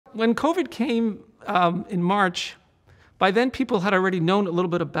When COVID came in March, by then people had already known a little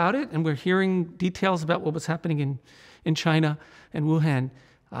bit about it, and we're hearing details about what was happening in China and Wuhan.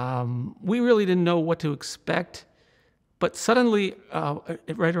 We really didn't know what to expect. But suddenly,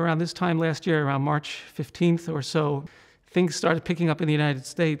 right around this time last year, around March 15th or so, things started picking up in the United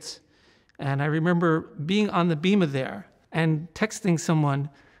States. And I remember being on the bima there and texting someone,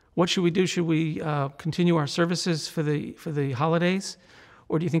 what should we do? Should we continue our services for the holidays?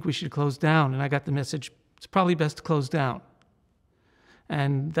 Or do you think we should close down? And I got the message, it's probably best to close down.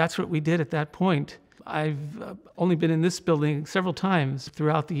 And that's what we did at that point. I've only been in this building several times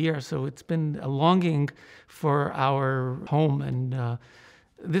throughout the year, so it's been a longing for our home. And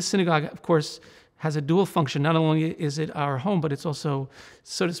this synagogue, of course, has a dual function. Not only is it our home, but it's also,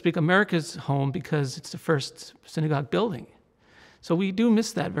 so to speak, America's home because it's the first synagogue building. So we do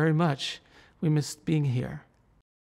miss that very much. We miss being here.